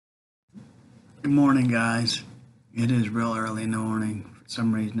Good morning, guys. It is real early in the morning. For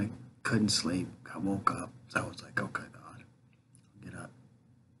some reason, I couldn't sleep. I woke up, so I was like, "Okay, God, get up."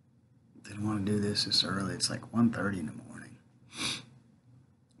 Didn't want to do this early. It's like 1:30 in the morning.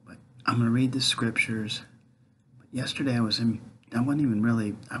 But I'm gonna read the scriptures. But yesterday I wasn't even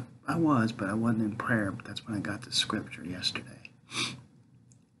really. I was, but I wasn't in prayer. But that's when I got the scripture yesterday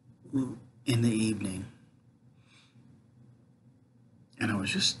in the evening, and I was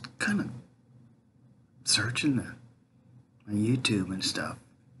just kind of searching my YouTube and stuff,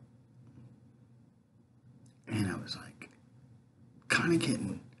 and I was like, kind of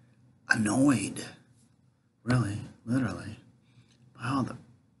getting annoyed, really, literally, by all the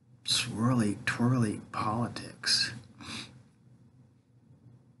swirly, twirly politics.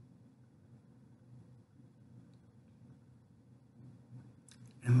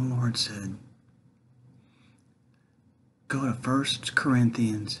 And the Lord said, go to 1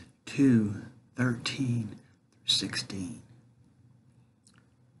 Corinthians 2:13 through 16.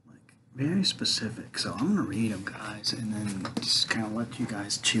 Like, very specific. So I'm going to read them, guys, and then just kind of let you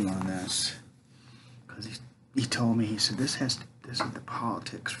guys chew on this. Because he told me, he said, this is the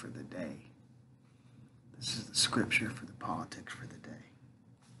politics for the day. This is the scripture for the politics for the day.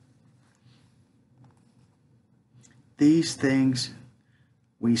 These things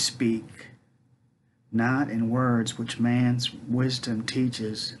we speak, not in words which man's wisdom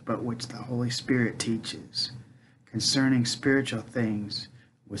teaches, but which the Holy Spirit teaches, concerning spiritual things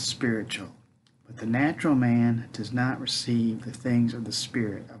with spiritual. But the natural man does not receive the things of the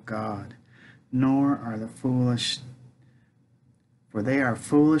Spirit of God, nor are the foolish, for they are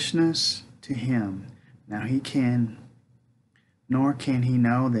foolishness to him. Nor can he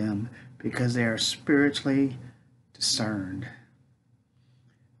know them, because they are spiritually discerned.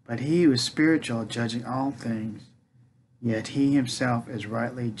 But he who is spiritual, judging all things, yet he himself is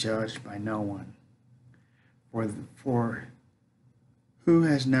rightly judged by no one. For who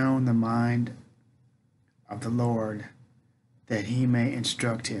has known the mind of the Lord, that he may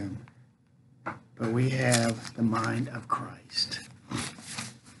instruct him? But we have the mind of Christ.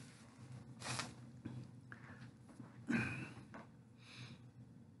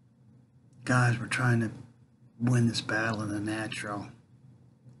 Guys, we're trying to win this battle in the natural,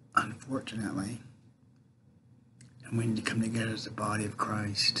 unfortunately. And we need to come together as the body of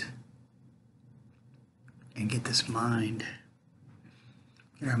Christ and get this mind,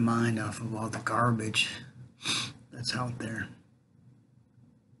 get our mind off of all the garbage that's out there.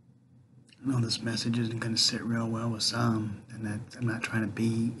 I know this message isn't going to sit real well with some, and that I'm not trying to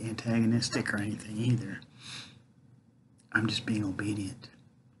be antagonistic or anything either. I'm just being obedient.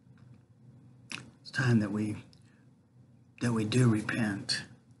 It's time that we do repent,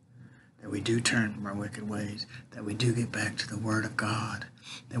 that we do turn from our wicked ways, that we do get back to the Word of God,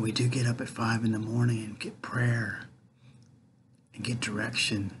 that we do get up at 5 in the morning and get prayer and get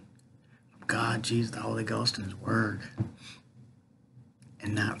direction from God, Jesus, the Holy Ghost, and His Word,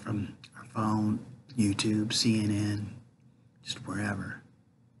 and not from our phone, YouTube, CNN, just wherever,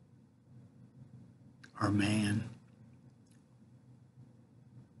 or man,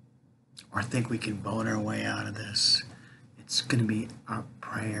 or think we can vote our way out of this. It's going to be our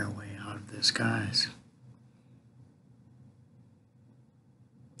prayer way out of this, guys.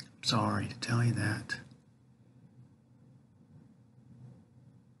 I'm sorry to tell you that.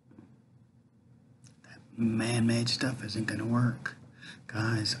 That man-made stuff isn't going to work.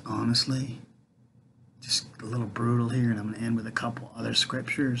 Guys, honestly, just a little brutal here, and I'm going to end with a couple other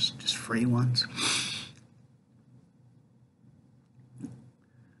scriptures, just free ones.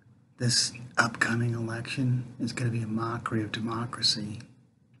 This upcoming election is going to be a mockery of democracy.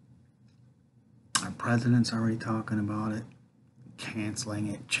 Our president's already talking about it, canceling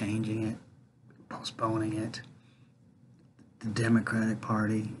it, changing it, postponing it. The Democratic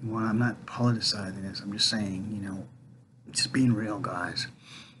Party, well, I'm not politicizing this, I'm just saying, just being real, guys.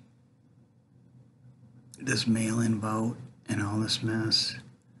 This mail-in vote and all this mess.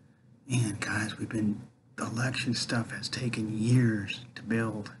 And guys, the election stuff has taken years to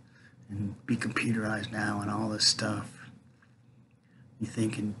build and be computerized now and all this stuff. You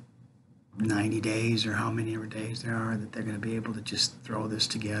think in 90 days or how many days there are that they're going to be able to just throw this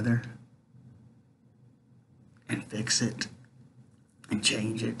together and fix it and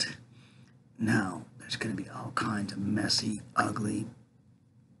change it? No, there's going to be all kinds of messy, ugly,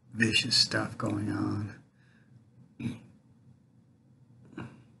 vicious stuff going on.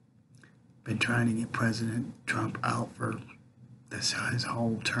 Been trying to get President Trump out for his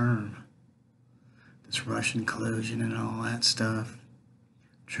whole term. This Russian collusion and all that stuff.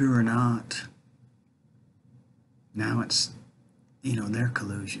 True or not, now it's, their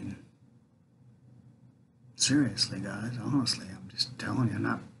collusion. Seriously, guys, honestly, I'm just telling you, I'm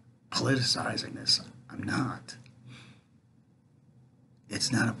not politicizing this. I'm not.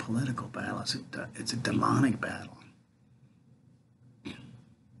 It's not a political battle, it's a demonic battle.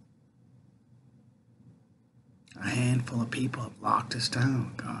 A handful of people have locked us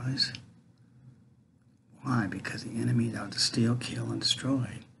down, guys. Why? Because the enemy is out to steal, kill, and destroy.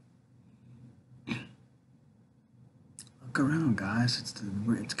 Look around, guys. It's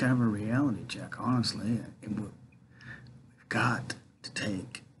kind of a reality check, honestly. We've got to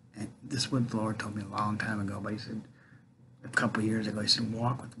take, and this is what the Lord told me a long time ago, but he said, a couple of years ago, he said,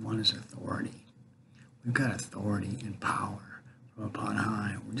 walk with one as authority. We've got authority and power from upon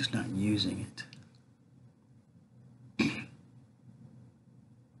high. We're just not using it.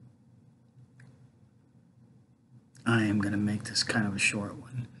 I am going to make this kind of a short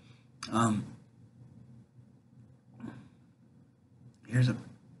one. Here's a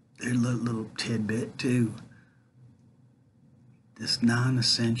little tidbit too. This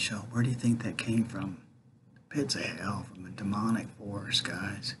non-essential, where do you think that came from? The pits of hell, from a demonic force,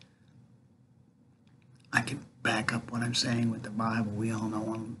 guys. I can back up what I'm saying with the Bible. We all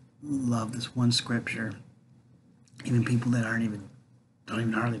know and love this one scripture. Even people that don't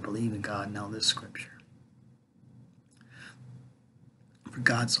even hardly believe in God know this scripture. For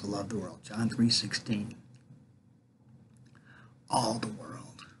God so loved the world, John 3:16. All the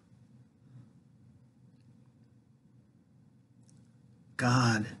world.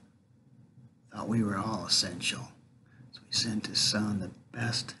 God thought we were all essential, so he sent his son, the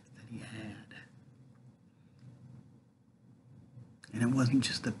best that he had. And it wasn't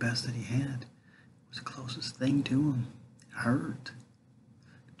just the best that he had, it was the closest thing to him. It hurt.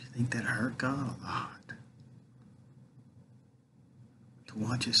 Do you think that hurt God? A lot. To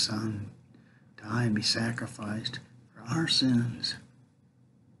watch his son die and be sacrificed for our sins.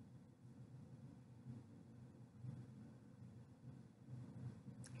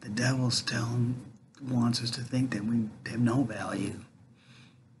 The devil wants us to think that we have no value.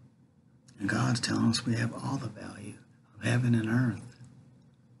 And God's telling us we have all the value of heaven and earth.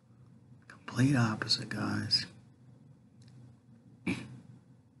 Complete opposite, guys.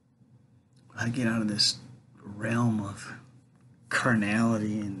 I get out of this realm of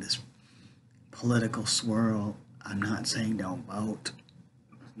carnality and this political swirl. I'm not saying don't vote.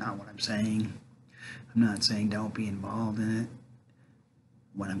 That's not what I'm saying. I'm not saying don't be involved in it.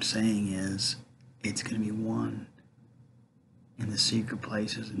 What I'm saying is it's going to be won in the secret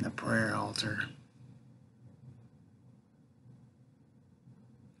places, in the prayer altar.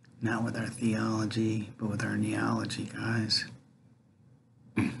 Not with our theology, but with our neology, guys.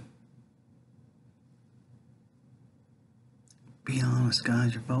 Be honest,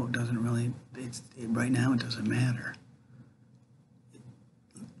 guys, your vote doesn't really, right now it doesn't matter.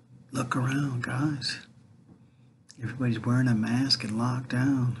 Look around, guys. Everybody's wearing a mask and locked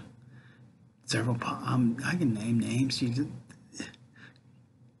down. I can name names. I'm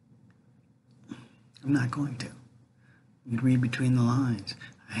not going to. You can read between the lines.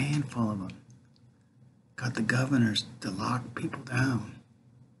 A handful of them got the governors to lock people down.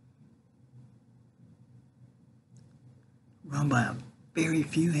 Run by a very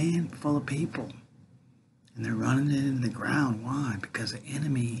few handful of people. And they're running it into the ground. Why? Because the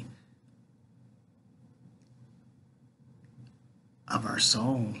enemy of our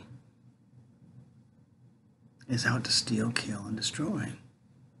soul is out to steal, kill, and destroy.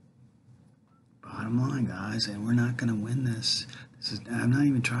 Bottom line, guys, and we're not going to win this. I'm not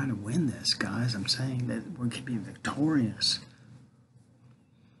even trying to win this, guys. I'm saying that we could be victorious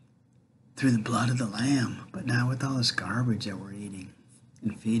through the blood of the Lamb, but not with all this garbage that we're eating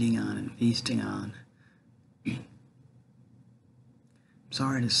and feeding on and feasting on. I'm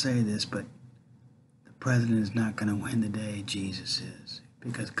sorry to say this, but the president is not going to win the day. Jesus is,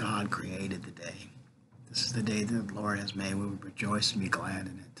 because God created the day. This is the day that the Lord has made. We will rejoice and be glad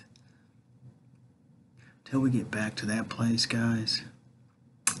in it. Till we get back to that place, guys,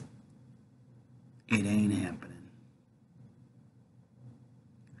 it ain't happening.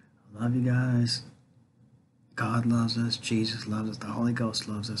 I love you guys. God loves us. Jesus loves us. The Holy Ghost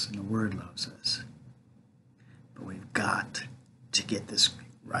loves us. And the Word loves us. But we've got to get this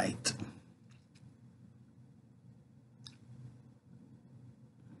right.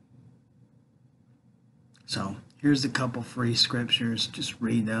 So here's a couple free scriptures. Just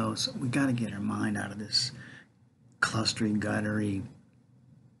read those. We got to get our mind out of this clustery, guttery,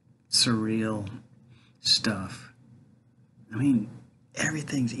 surreal stuff. I mean,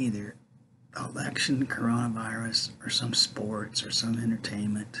 everything's either election, coronavirus, or some sports, or some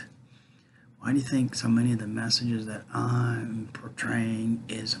entertainment. Why do you think so many of the messages that I'm portraying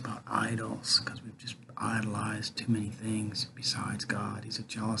is about idols? Because we've just idolized too many things besides God. He's a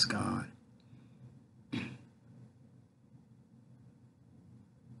jealous God. He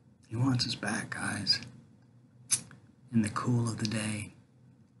wants us back, guys, in the cool of the day.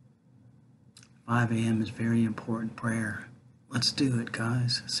 5 a.m. is very important prayer. Let's do it,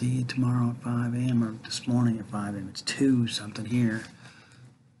 guys. See you tomorrow at 5 a.m. or this morning at 5 a.m. It's 2 something here.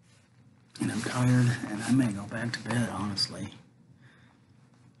 And I'm tired, and I may go back to bed, honestly.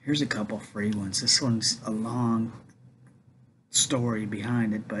 Here's a couple free ones. This one's a long story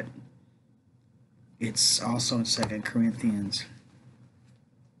behind it, but it's also in 2 Corinthians.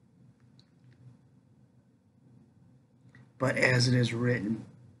 But as it is written,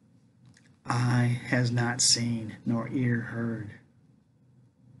 eye has not seen, nor ear heard,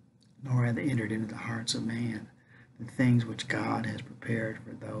 nor hath entered into the hearts of man the things which God has prepared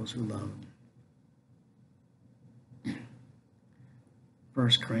for those who love him.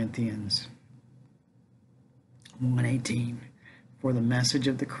 1 Corinthians 1:18. For the message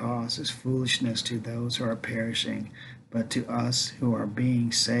of the cross is foolishness to those who are perishing, but to us who are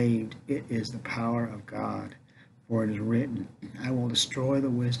being saved it is the power of God. For it is written, I will destroy the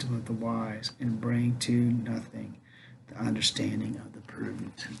wisdom of the wise and bring to nothing the understanding of the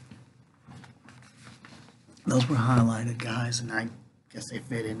prudent. Those were highlighted, guys, and I guess they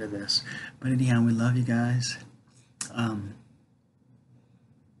fit into this. But anyhow, we love you guys.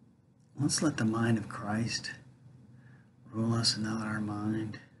 Let's let the mind of Christ rule us and not our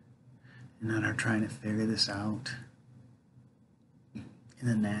mind, and not our trying to figure this out in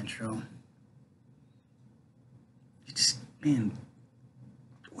the natural. You just, man,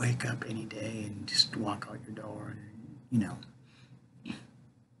 wake up any day and just walk out your door and,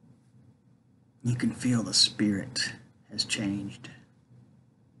 you can feel the spirit has changed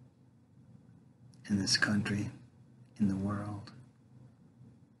in this country, in the world,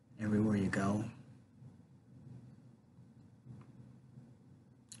 everywhere you go.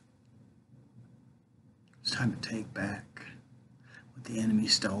 It's time to take back what the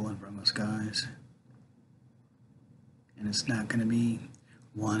enemy's stolen from us, guys. And it's not going to be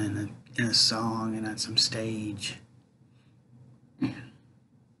one in a song and on some stage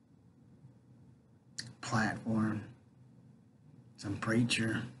platform, some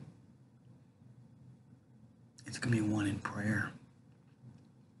preacher. It's going to be one in prayer,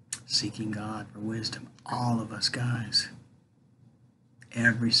 seeking God for wisdom. All of us, guys,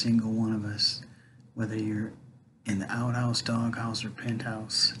 every single one of us, whether you're in the outhouse, doghouse, or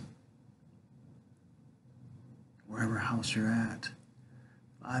penthouse, wherever house you're at,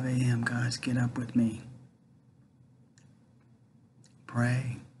 5 a.m., guys, get up with me.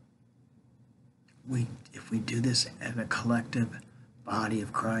 Pray. If we do this as a collective body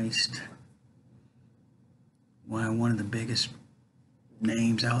of Christ, one of the biggest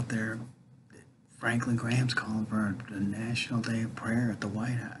names out there, Franklin Graham's calling for the National Day of Prayer at the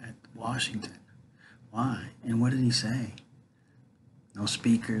White House, at Washington. Why? And what did he say? No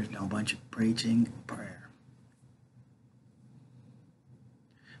speakers, no bunch of preaching, prayer.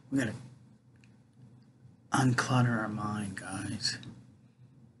 We got to unclutter our mind, guys,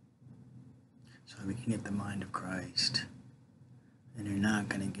 so we can get the mind of Christ. And you're not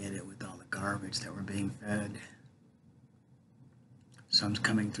going to get it with all the garbage that we're being fed. Some's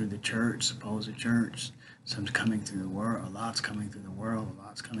coming through the church, supposed church. Some's coming through the world. A lot's coming through the world. A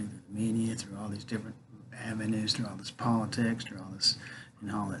lot's coming through the media, through all these different avenues, through all this politics, through all this,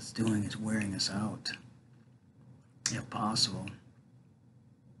 and all that's doing is wearing us out, if possible.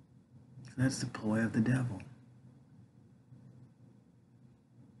 That's the ploy of the devil.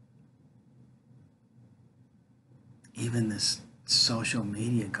 Even this social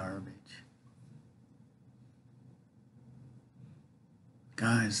media garbage.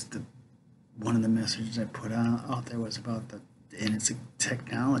 Guys, one of the messages I put out there was about and it's a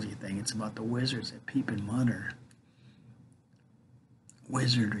technology thing, it's about the wizards that peep and mutter.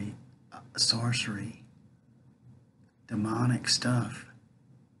 Wizardry, sorcery, demonic stuff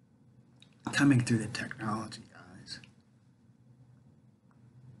coming through the technology, guys.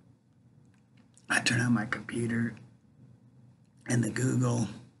 I turn on my computer and the Google,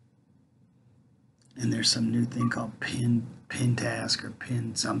 and there's some new thing called pin task or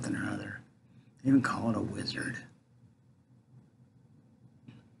pin something or other. They even call it a wizard.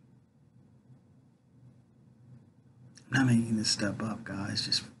 I'm not making this stuff up, guys,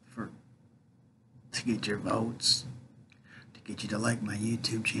 just to get your votes, to get you to like my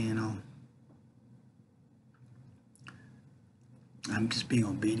YouTube channel. I'm just being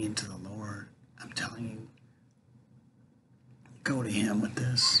obedient to the Lord. I'm telling you, go to Him with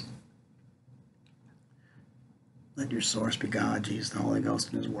this. Let your source be God, Jesus, the Holy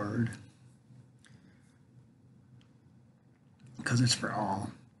Ghost, and His Word. Because it's for all.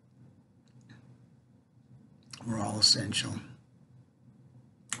 We're all essential.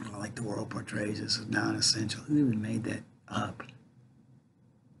 Like the world portrays us as non-essential. Who even made that up?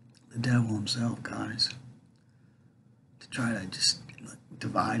 The devil himself, guys. To try to just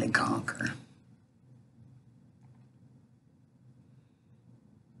divide and conquer.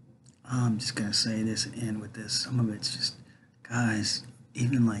 I'm just going to say this and end with this. Some of it's just, guys,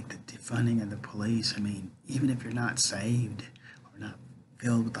 even like the defunding of the police. I mean, even if you're not saved or not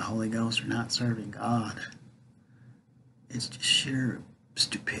filled with the Holy Ghost or not serving God, it's just sheer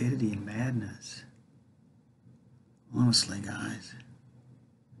stupidity and madness. Honestly, guys.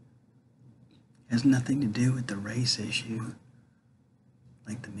 It has nothing to do with the race issue,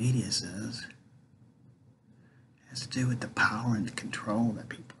 like the media says. It has to do with the power and the control that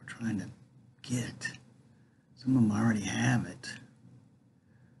people are trying to get. Some of them already have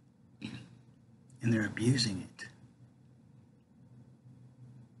it. And they're abusing it.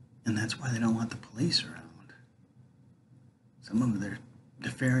 And that's why they don't want the police around. Some of their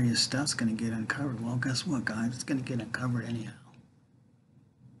nefarious stuff's going to get uncovered. Well, guess what, guys? It's going to get uncovered anyhow.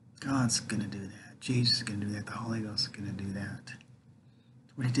 God's going to do that. Jesus is going to do that. The Holy Ghost is going to do that.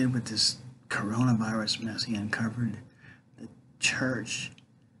 That's what He did with this coronavirus mess. He uncovered the church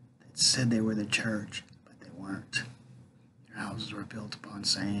that said they were the church, but they weren't. Their houses were built upon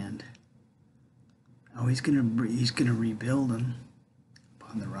sand. Oh, He's going to rebuild them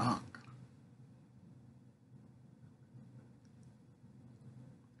upon the rock.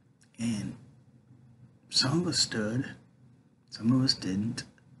 And some of us stood, some of us didn't.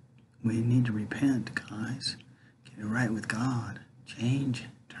 We need to repent, guys. Get it right with God. Change.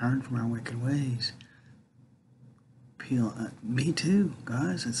 Turn from our wicked ways. Me too,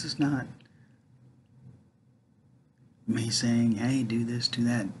 guys. This is not me saying, hey, do this, do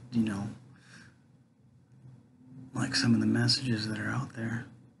that, like some of the messages that are out there.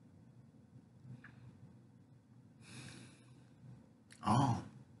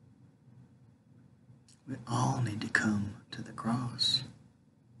 We all need to come to the cross.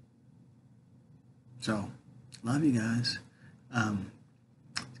 So, love you guys.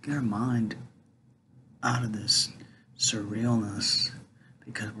 Let's get our mind out of this surrealness,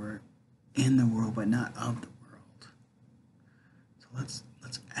 because we're in the world but not of the world. So let's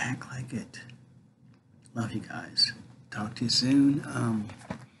act like it. Love you guys. Talk to you soon.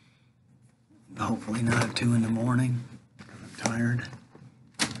 Hopefully not at 2 in the morning. I'm tired.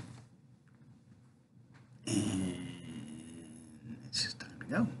 And it's just time to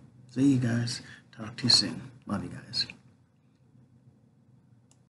go. See you guys. Talk to you soon. Love you guys.